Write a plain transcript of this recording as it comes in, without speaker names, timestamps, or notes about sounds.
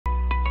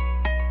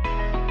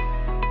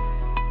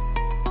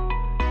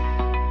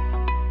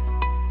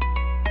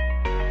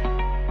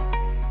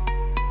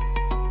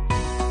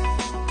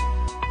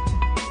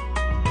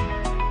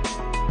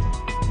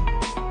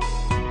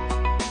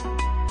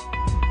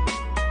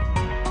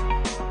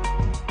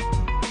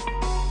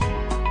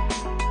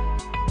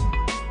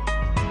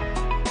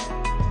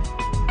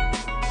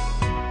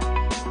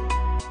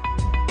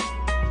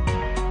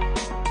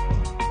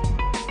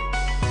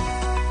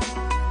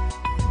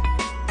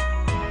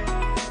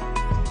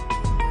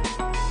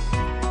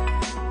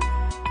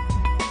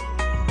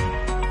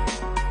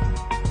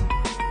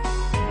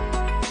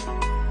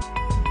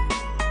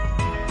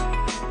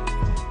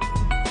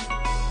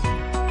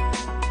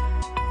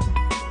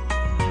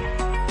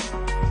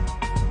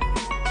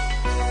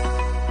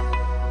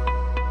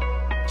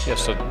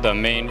Yes, so the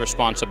main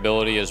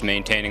responsibility is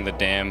maintaining the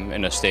dam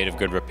in a state of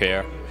good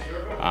repair,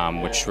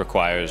 which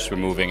requires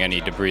removing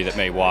any debris that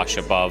may wash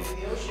above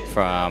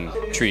from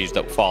trees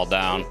that fall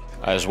down,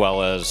 as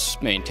well as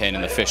maintaining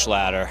the fish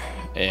ladder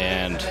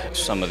and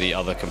some of the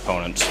other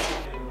components.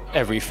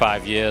 Every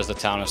 5 years, the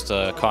town has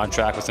to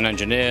contract with an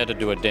engineer to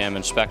do a dam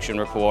inspection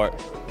report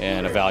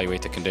and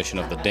evaluate the condition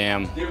of the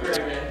dam.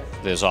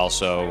 There's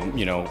also,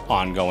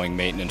 ongoing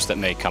maintenance that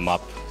may come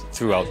up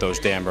throughout those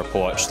dam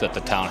reports that the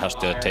town has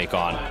to take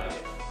on.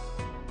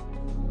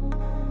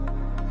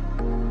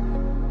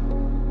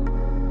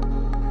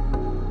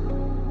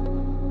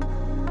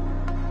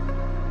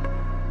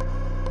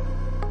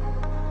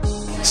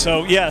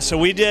 So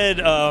we did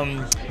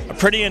a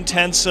pretty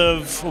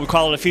intensive, we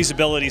call it a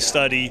feasibility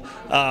study,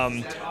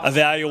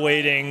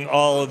 evaluating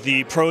all of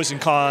the pros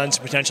and cons,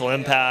 potential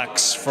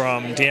impacts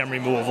from dam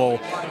removal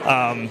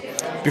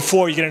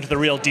before you get into the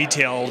real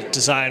detailed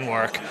design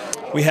work.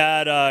 We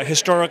had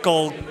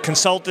historical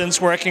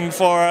consultants working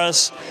for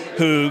us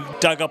who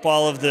dug up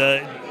all of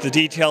the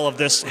detail of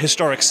this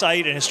historic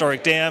site and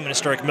historic dam and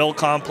historic mill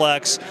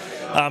complex.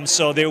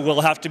 So there will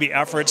have to be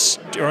efforts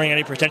during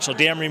any potential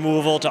dam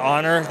removal to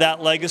honor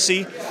that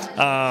legacy.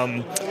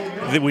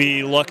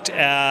 We looked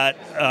at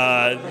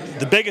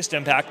the biggest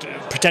impact,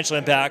 potential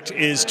impact,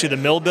 is to the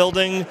mill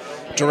building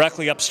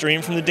directly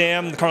upstream from the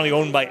dam, currently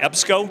owned by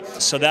EBSCO.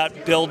 So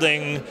that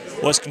building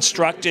was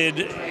constructed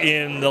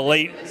in the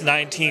late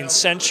 19th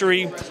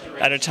century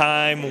at a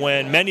time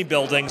when many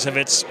buildings of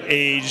its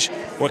age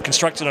were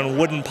constructed on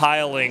wooden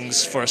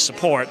pilings for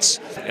supports.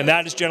 And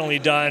that is generally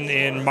done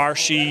in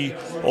marshy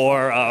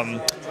or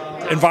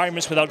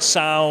environments without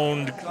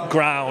sound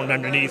ground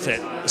underneath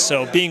it.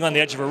 So being on the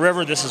edge of a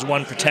river, this is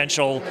one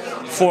potential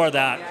for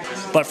that.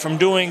 But from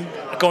going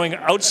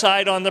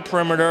outside on the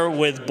perimeter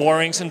with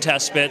borings and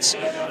test pits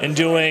and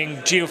doing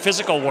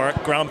geophysical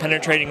work, ground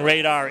penetrating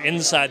radar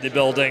inside the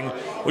building,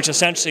 which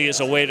essentially is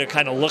a way to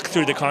kind of look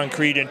through the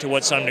concrete into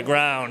what's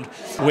underground,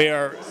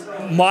 we're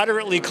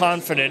moderately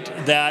confident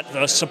that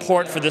the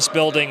support for this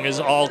building is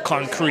all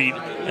concrete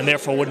and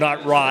therefore would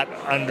not rot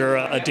under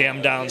a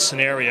dam down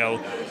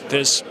scenario.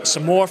 There's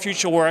some more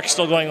future work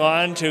still going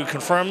on to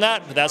confirm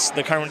that, but that's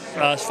the current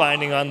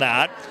finding on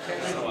that.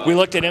 We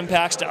looked at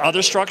impacts to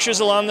other structures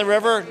along the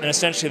river, and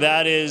essentially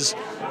that is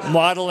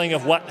modeling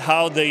of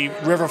how the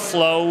river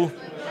flow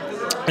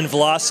and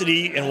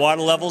velocity and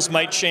water levels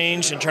might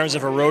change in terms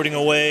of eroding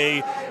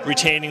away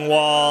retaining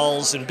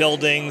walls and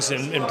buildings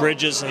and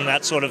bridges and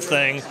that sort of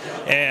thing.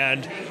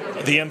 And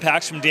the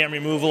impacts from dam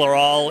removal are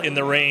all in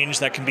the range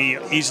that can be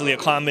easily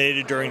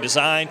accommodated during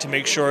design to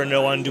make sure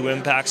no undue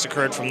impacts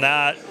occurred from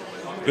that.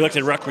 We looked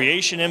at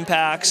recreation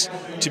impacts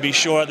to be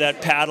sure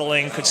that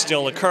paddling could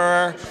still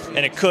occur, and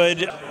it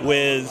could,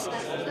 with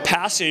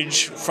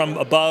passage from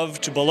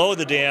above to below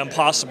the dam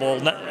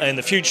possible in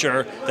the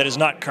future that is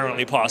not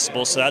currently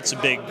possible, so that's a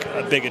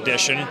big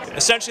addition.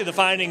 Essentially the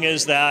finding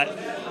is that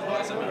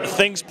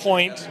things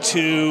point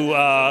to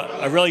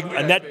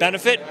a net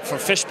benefit for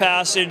fish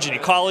passage and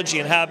ecology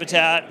and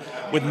habitat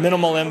with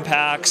minimal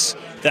impacts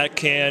that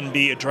can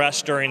be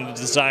addressed during the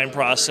design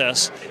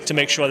process to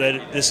make sure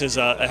that this is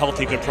a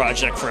healthy, good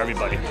project for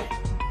everybody.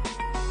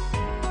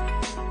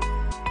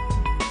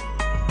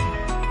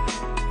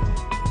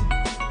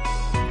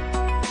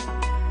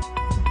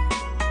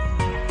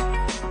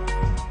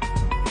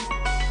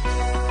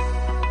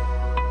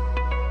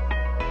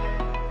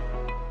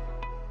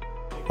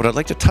 What I'd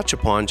like to touch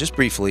upon just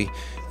briefly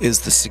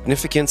is the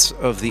significance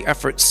of the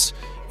efforts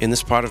in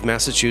this part of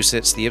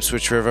Massachusetts, the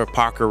Ipswich River,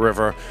 Parker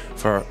River,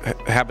 for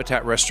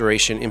habitat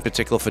restoration, in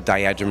particular for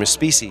diadromous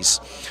species,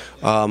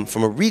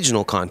 from a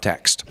regional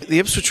context. The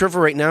Ipswich River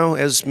right now,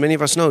 as many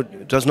of us know,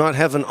 does not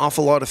have an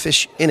awful lot of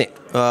fish in it,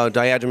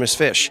 diadromous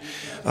fish.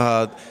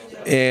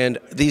 And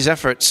these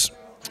efforts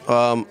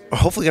are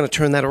hopefully going to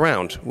turn that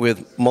around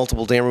with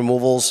multiple dam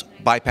removals,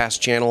 bypass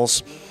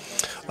channels,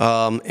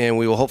 and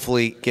we will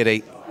hopefully get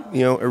a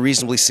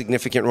reasonably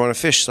significant run of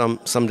fish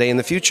someday in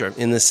the future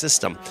in this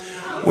system.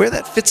 Where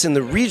that fits in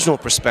the regional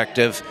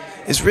perspective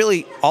is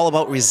really all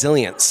about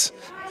resilience.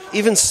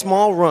 Even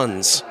small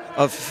runs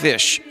of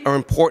fish are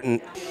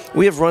important.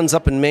 We have runs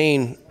up in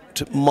Maine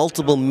to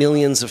multiple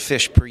millions of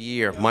fish per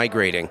year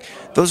migrating.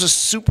 Those are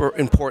super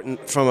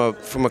important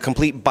from a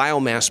complete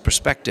biomass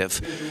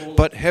perspective.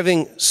 But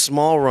having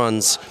small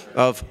runs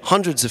of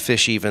hundreds of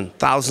fish, even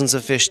thousands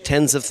of fish,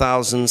 tens of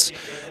thousands,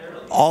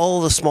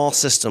 all the small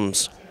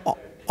systems,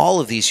 all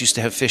of these used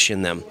to have fish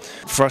in them.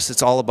 For us,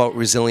 it's all about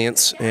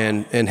resilience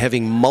and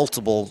having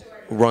multiple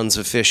runs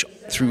of fish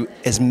through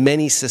as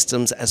many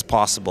systems as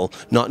possible,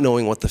 not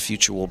knowing what the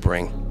future will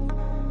bring.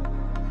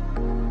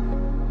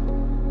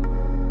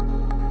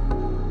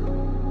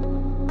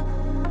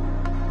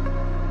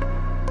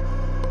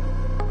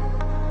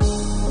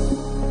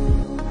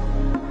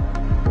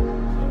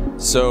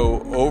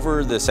 So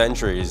over the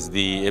centuries,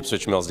 the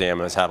Ipswich Mills Dam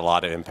has had a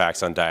lot of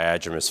impacts on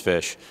diadromous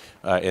fish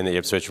in the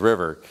Ipswich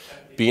River.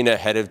 being a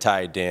head of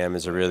tide dam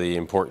is a really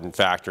important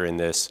factor in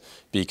this,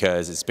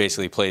 because it's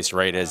basically placed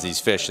right as these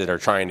fish that are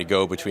trying to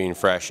go between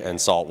fresh and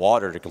salt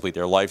water to complete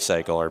their life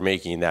cycle are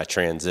making that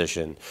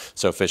transition.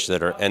 So fish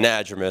that are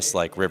anadromous,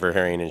 like river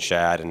herring and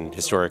shad and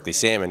historically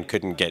salmon,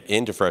 couldn't get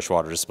into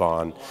freshwater to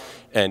spawn.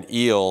 And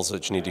eels,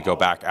 which need to go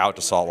back out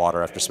to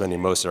saltwater after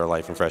spending most of their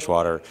life in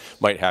freshwater,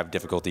 might have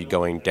difficulty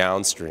going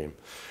downstream.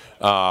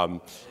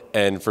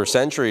 And for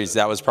centuries,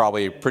 that was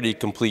probably a pretty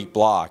complete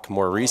block.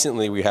 More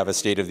recently, we have a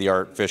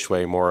state-of-the-art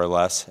fishway, more or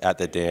less, at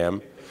the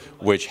dam,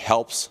 which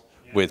helps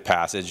with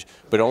passage,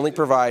 but only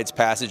provides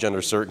passage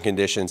under certain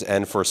conditions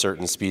and for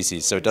certain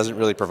species. So it doesn't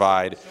really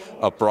provide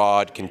a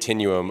broad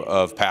continuum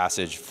of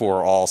passage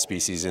for all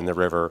species in the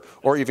river,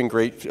 or even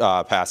great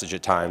passage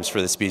at times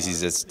for the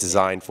species it's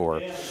designed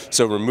for.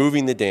 So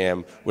removing the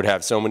dam would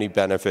have so many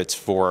benefits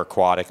for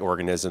aquatic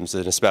organisms,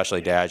 and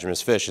especially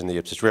diagenous fish in the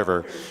Ipswich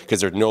River,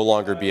 because there'd no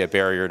longer be a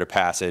barrier to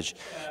passage,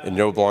 and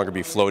no longer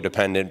be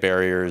flow-dependent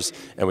barriers,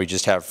 and we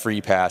just have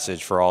free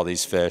passage for all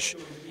these fish.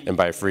 And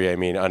by free, I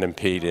mean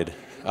unimpeded.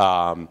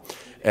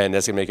 And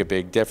that's going to make a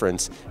big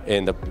difference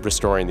in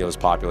restoring those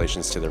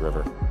populations to the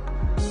river.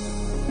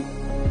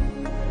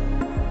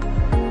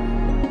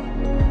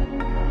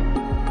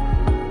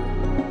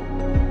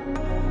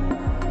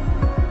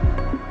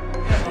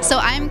 So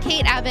I'm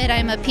Kate Abbott.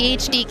 I'm a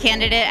PhD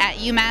candidate at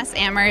UMass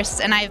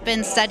Amherst, and I've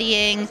been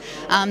studying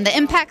the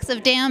impacts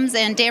of dams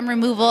and dam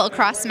removal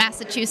across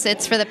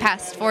Massachusetts for the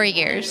past 4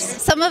 years.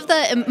 Some of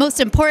the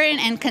most important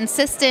and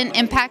consistent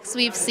impacts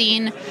we've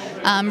seen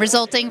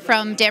resulting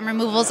from dam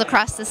removals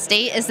across the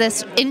state is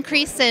this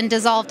increase in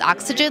dissolved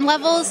oxygen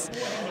levels.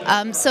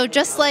 So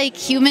just like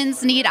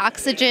humans need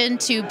oxygen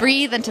to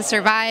breathe and to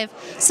survive,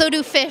 so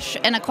do fish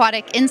and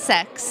aquatic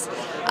insects.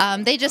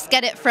 They just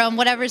get it from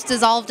whatever's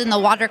dissolved in the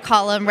water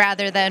column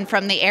rather than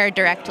from the air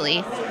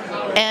directly.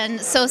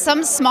 And so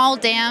some small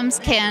dams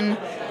can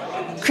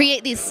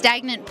create these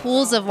stagnant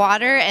pools of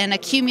water and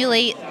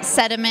accumulate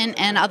sediment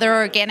and other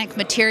organic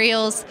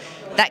materials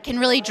that can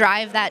really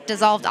drive that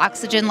dissolved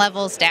oxygen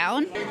levels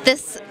down.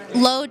 This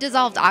low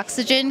dissolved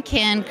oxygen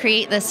can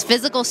create this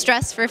physical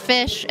stress for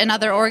fish and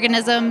other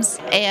organisms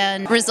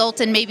and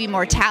result in maybe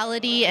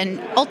mortality,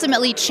 and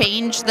ultimately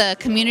change the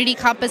community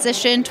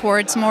composition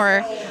towards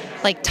more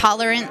like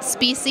tolerant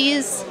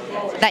species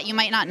that you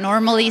might not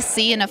normally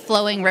see in a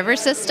flowing river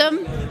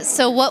system.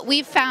 So what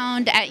we've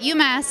found at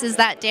UMass is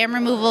that dam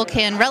removal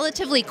can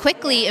relatively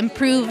quickly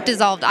improve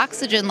dissolved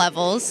oxygen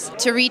levels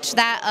to reach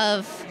that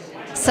of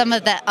some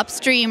of the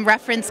upstream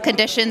reference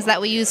conditions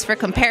that we use for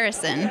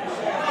comparison.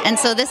 And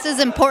so this is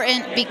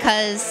important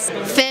because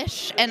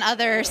fish and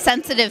other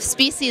sensitive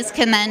species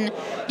can then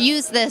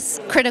use this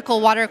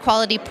critical water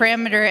quality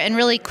parameter and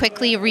really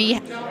quickly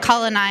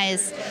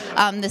recolonize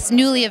this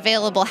newly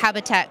available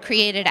habitat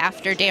created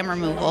after dam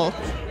removal.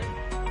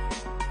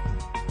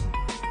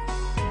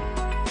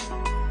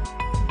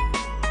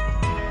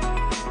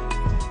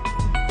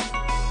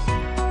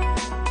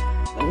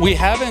 We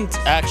haven't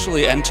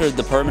actually entered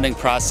the permitting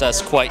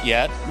process quite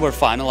yet. We're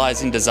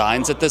finalizing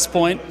designs at this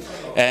point,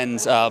 and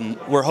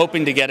we're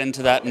hoping to get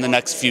into that in the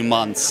next few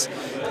months.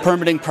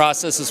 Permitting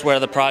process is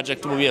where the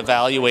project will be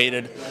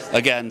evaluated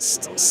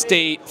against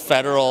state,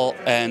 federal,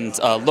 and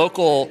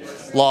local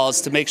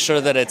laws to make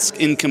sure that it's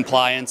in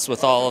compliance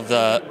with all of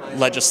the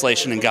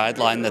legislation and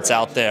guideline that's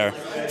out there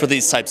for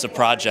these types of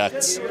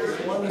projects.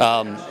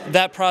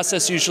 That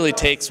process usually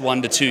takes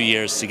 1 to 2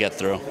 years to get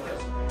through.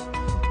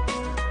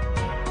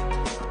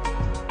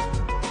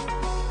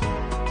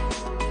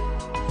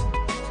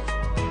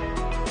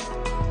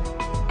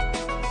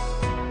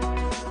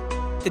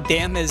 The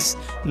dam has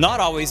not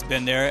always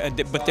been there,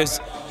 but there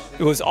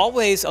was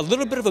always a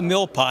little bit of a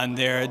mill pond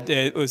there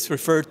that was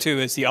referred to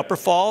as the Upper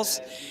Falls,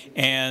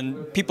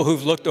 and people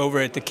who've looked over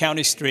at the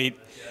County Street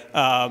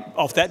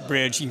off that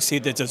bridge, you can see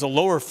that there's a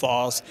lower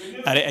falls.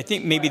 I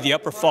think maybe the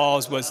Upper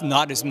Falls was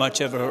not as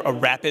much of a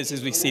rapids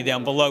as we see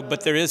down below,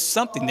 but there is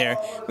something there.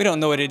 We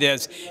don't know what it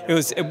is.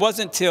 It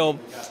wasn't till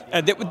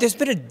there's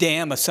been a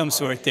dam of some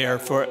sort there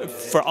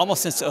for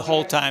almost since the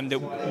whole time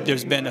that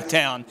there's been a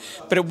town,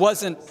 but it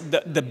wasn't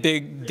the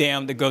big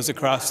dam that goes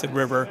across the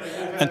river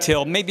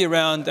until maybe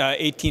around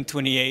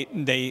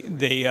 1828.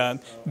 They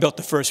built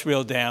the first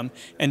real dam,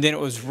 and then it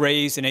was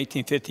raised in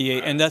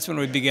 1858, and that's when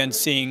we began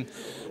seeing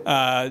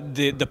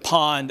the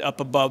pond up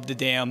above the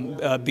dam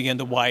began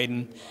to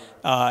widen.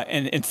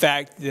 And in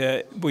fact,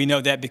 we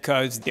know that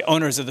because the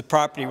owners of the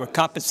property were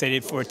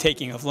compensated for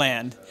taking of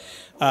land.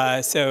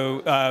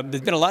 So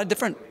there's been a lot of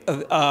different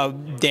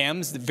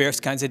dams, various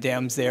kinds of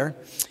dams there.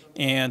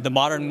 And the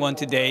modern one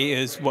today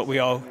is what we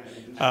all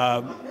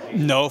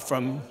know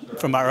from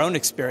our own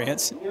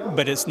experience,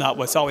 but it's not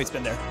what's always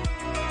been there.